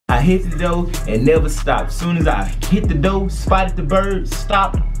I hit the dough and never stopped. As soon as I hit the dough, spotted the bird,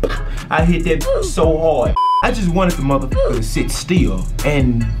 stopped, I hit that so hard. I just wanted the motherfucker to sit still.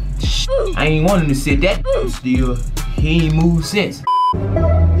 And I ain't want him to sit that still. He ain't moved since.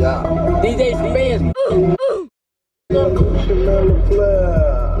 Yeah. DJ Spence.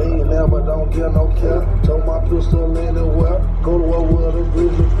 Never don't care no care. Told my pistol anywhere. Go to war with a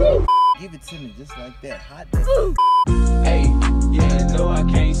grizzly bear. Give it to me just like that. Hot that. Hey, yeah, no, I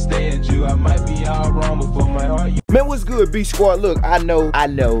can't stand you. I might be all wrong before my heart. Man, what's good, B Squad? Look, I know.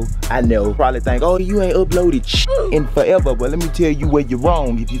 Probably think, oh, you ain't uploaded in forever, but let me tell you where you're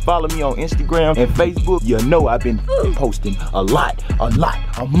wrong. If you follow me on Instagram and Facebook, you know I've been posting a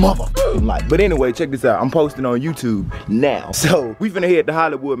motherfucking lot. But anyway, check this out. I'm posting on YouTube now. So we finna head to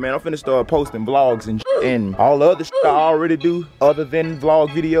Hollywood, man. I'm finna start posting vlogs and all the other shit I already do, other than vlog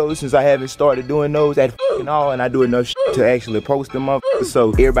videos, since I haven't started doing those at all, and I do enough shit to actually post them up.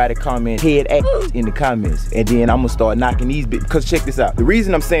 So everybody comment head ass in the comments, and then I'm gonna start knocking these bits. Cause check this out. The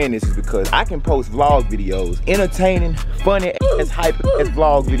reason I'm saying this is because I can post vlog videos, entertaining, funny ass, hype ass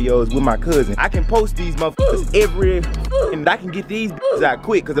vlog videos with my cousin. I can post these motherfuckers and I can get these bitches out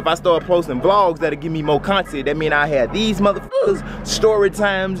quick. Cause if I start posting vlogs that'll give me more content, that mean I have these motherfuckers, story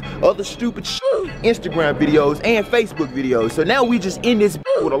times, other stupid shit, Instagram videos, and Facebook videos. So now we just in this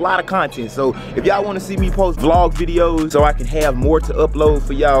with a lot of content. So if y'all want to see me post vlog videos so I can have more to upload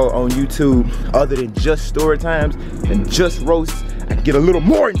for y'all on YouTube other than just story times and just roasts, I can get a little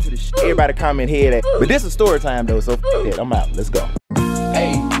more into the shit. Everybody comment head at. But this is story time though, so f that. I'm out. Let's go.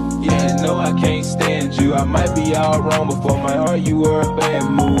 Hey, yeah, no, I can't stand you. I might be all wrong before my heart. You were a bad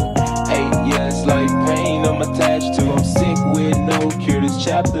move. Hey, yeah, it's like pain I'm attached to. I'm sick with no cure. This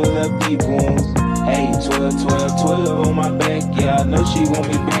chapter left deep wounds. Hey, 12 on my back. Yeah, I know she want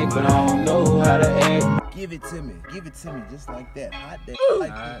me back, but I don't know how to act. Give it to me just like that. Hot that.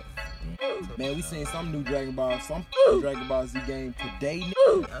 Like that. Man, we seen some new Dragon Ball Z game today.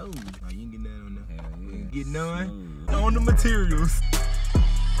 Oh, you ain't getting that on the You ain't getting on the materials.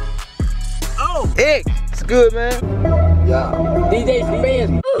 Oh, hey, it's good, man. Yeah. DJ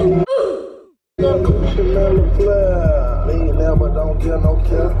Spence. Never don't care no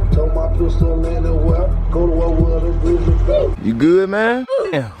care. Told my pistol anywhere. Go to war with a grizzly bear. You good, man?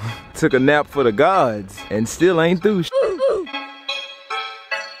 Yeah. Took a nap for the gods and still ain't through.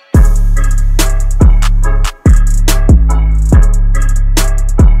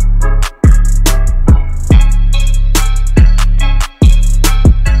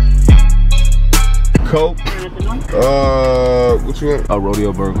 Coke. What you want? A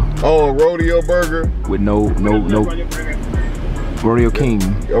rodeo burger. Oh, a rodeo burger. With no. Rodeo King.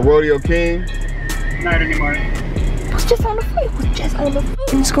 A rodeo king? Not anymore. It was just on the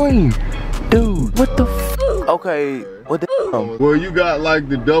f***ing screen. Dude, what the f***? Okay, what the f***? Well, you got like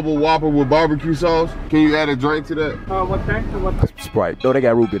the double Whopper with barbecue sauce. Can you add a drink to that? What's that? Sprite. No, they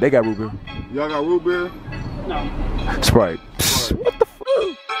got root beer. Y'all got root beer? No. Sprite. What the f***?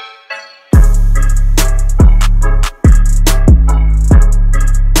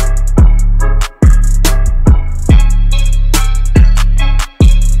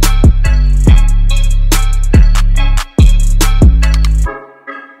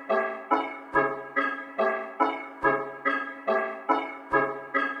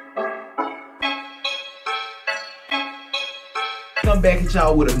 Come back at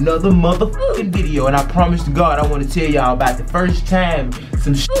y'all with another motherfucking video, and I promise to God I want to tell y'all about the first time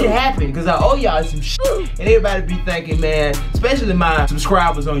some shit happened, because I owe y'all some shit. And everybody be thinking, man, especially my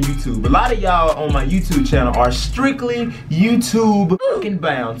subscribers on YouTube, a lot of y'all on my YouTube channel are strictly YouTube fucking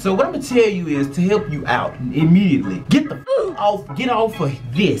bound. So what I'm gonna tell you is to help you out immediately. Get the fuck off, get off of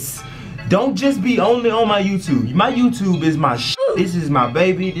this. Don't just be only on my YouTube. My YouTube is my shit. This is my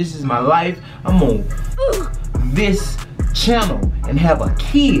baby, this is my life. I'm gonna fuck this channel and have a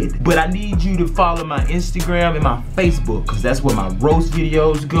kid. But I need you to follow my Instagram and my Facebook, because that's where my roast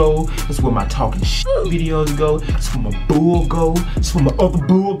videos go. That's where my talking shit videos go. That's where my bull go. That's where my other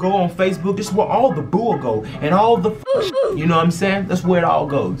bull go on Facebook. That's where all the bull go and all the shit, you know what I'm saying? That's where it all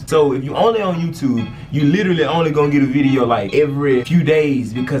goes. So if you only on YouTube, you literally only gonna get a video like every few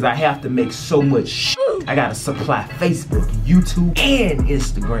days, because I have to make so much shit. I gotta supply Facebook, YouTube, and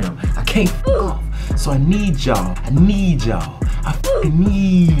Instagram. I can't f off. So I need y'all. I fucking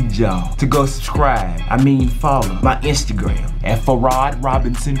need y'all to go subscribe. Follow my Instagram at Farod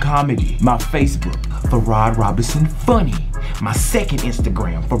Robinson Comedy. My Facebook, Farod Robinson Funny. my second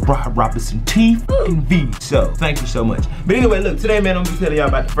Instagram, Farod Robinson TV. So thank you so much. But anyway, look, today, man, I'm gonna be telling y'all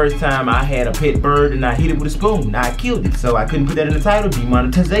about the first time I had a pet bird and I hit it with a spoon. I killed it, so I couldn't put that in the title.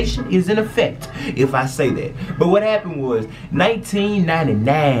 Demonetization is in effect if I say that. But what happened was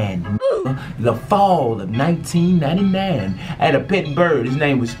 1999, the fall of 1999. I had a pet bird. His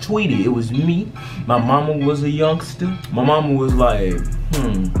name was Tweety. It was me. My mama was a youngster. My mama was like,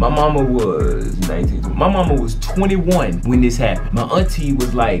 my mama was 19. My mama was 21 when this happened. My auntie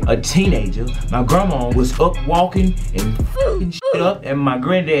was like a teenager. My grandma was up walking and f***ing shit up, and my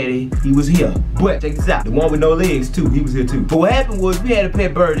granddaddy, he was here. But check this out, the one with no legs too, he was here too. But what happened was we had a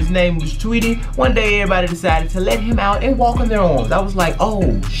pet bird. His name was Tweety. One day everybody decided to let him out and walk on their arms. I was like,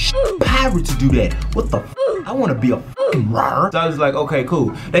 oh shit, pirates do that. What the f? I want to be a f***ing rar. So I was like, okay, cool.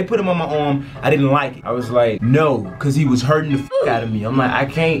 They put him on my arm. I didn't like it. I was like, no, cause he was hurting the f out of me. I'm like, I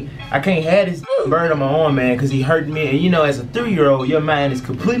can't have this bird on my arm, man, cause he hurt me. And you know, as a 3-year-old, your mind is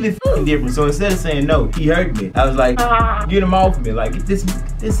completely f***ing different. So instead of saying no, he hurt me, I was like, get him off me. Like, get this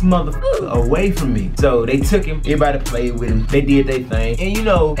motherfucker away from me. So they took him. Everybody played with him. They did their thing. And you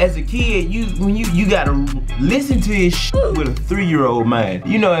know, as a kid, you gotta listen to his shit with a 3-year-old mind.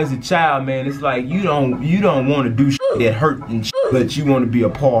 You know, as a child, man, it's like you don't want to do shit that hurt and shit, but you want to be a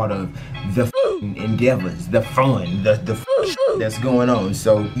part of the endeavors, the fun, the shit that's going on.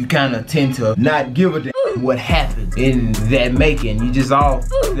 So you kind of tend to not give a damn what happens in that making. You just all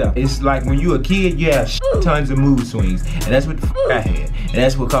up. It's like when you a kid, you have tons of mood swings, and that's what the I had, and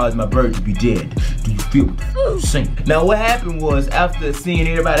that's what caused my bird to be dead. Do you feel what the sing? Now what happened was, after seeing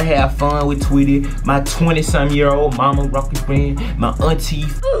everybody have fun with Tweety, my 20-some-year-old mama rocking friend, my auntie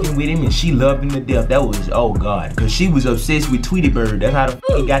f***ing with him, and she loved him to death. That was, oh God, cause she was obsessed with Tweety bird. That's how the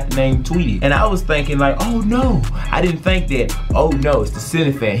f*** he got the name Tweety. And I was thinking like, oh no, I didn't think that, oh no, it's the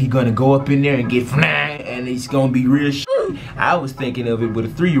ceiling fan. He gonna go up in there and get flying, and it's gonna be real shit. I was thinking of it with a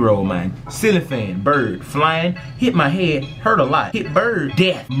 3-year-old mind. Ceiling fan, bird, flying, hit my head, hurt a lot. Hit bird,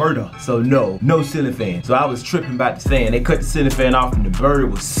 death, murder. So no ceiling fan. So I was tripping about the fan. They cut the ceiling fan off and the bird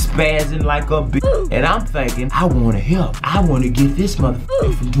was spazzing like a bitch. And I'm thinking, I wanna help. I wanna get this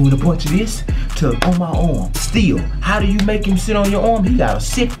motherfucker from doing a bunch of this to on my arm. Still, how do you make him sit on your arm? He gotta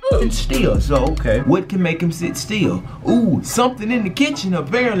sit still. So okay, what can make him sit still? Ooh, something in the kitchen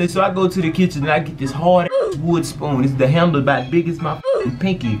apparently. So I go to the kitchen and I get this hard wood spoon. It's the handle about big as my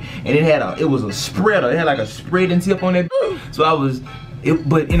pinky, and it was a spreader. It had like a spreading tip on it. So I was,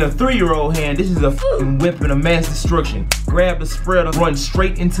 but in a 3-year-old hand, this is a f***ing weapon of mass destruction. Grab the spreader, run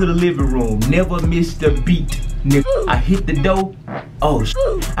straight into the living room. Never missed a beat. Nigga, I hit the door. Oh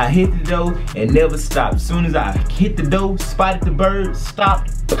shit. I hit the door and never stopped. As soon as I hit the door, spotted the bird,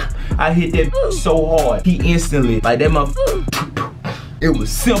 stopped. I hit that so hard. He instantly, like that motherfucker. It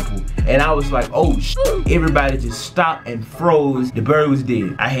was simple. And I was like, oh shit. Everybody just stopped and froze. The bird was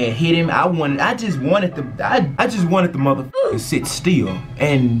dead. I had hit him. I just wanted the motherfucker to sit still.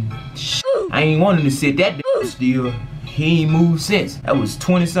 And shit, I ain't wanting to sit that still. He ain't moved since. That was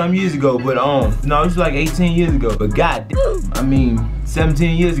 20-some years ago, but no, it was like 18 years ago. But goddamn, I mean,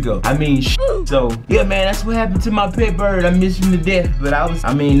 17 years ago. I mean, so yeah, man, that's what happened to my pet bird. I miss him to death. But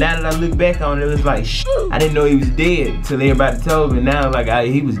I mean, now that I look back on it, it was like, I didn't know he was dead till everybody told me. Now, like,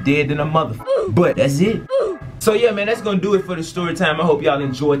 he was dead than a motherfucker. But that's it. So yeah, man, that's gonna do it for the story time. I hope y'all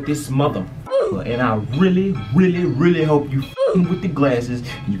enjoyed this motherfucker, and I really hope you f***ing with the glasses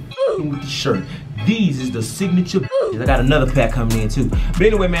and you f***ing with the shirt. These is the signature. I got another pack coming in too. But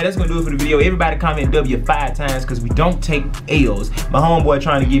anyway, man, that's gonna do it for the video. Everybody comment W 5 times because we don't take L's. My homeboy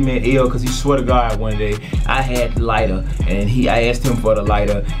trying to give me an L because he swore to God one day I had the lighter, and I asked him for the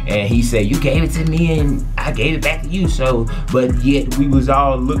lighter, and he said, you gave it to me and I gave it back to you. So, but yet we was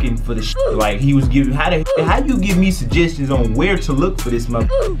all looking for the shit. Like he was giving, how you give me suggestions on where to look for this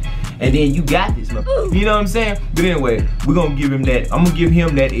motherfucker, and then you got this motherfucker. You know what I'm saying? But anyway, we're gonna give him that. I'm gonna give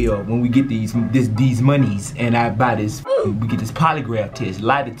him that L when we get these monies, and I buy this. We get this polygraph test,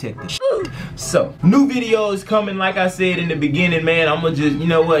 lie detector shit. So new videos coming, like I said in the beginning, man. I'm gonna just, you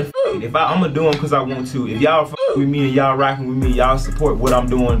know what, if I'm gonna do them because I want to. If y'all with me and y'all rocking with me, y'all support what I'm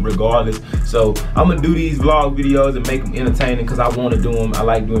doing regardless. So I'm gonna do these vlog videos and make them entertaining because I want to do them. I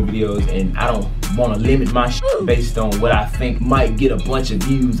like doing videos, and I don't want to limit my shit based on what I think might get a bunch of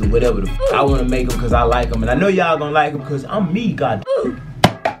views or whatever the I want to make them because I like them, and I know y'all gonna like them because I'm me, god.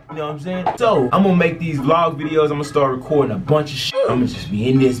 You know what I'm saying? So I'm gonna make these vlog videos. I'm gonna start recording a bunch of shit. I'm gonna just be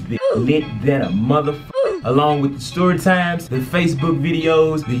in this bitch lit than a motherfucker. Along with the story times, the Facebook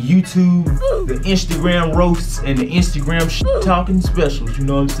videos, the YouTube, the Instagram roasts, and the Instagram shit talking specials. You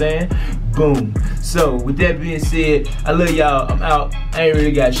know what I'm saying? Boom. So with that being said, I love y'all. I'm out. I ain't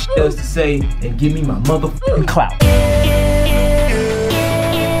really got shit else to say. And give me my motherfucking clout.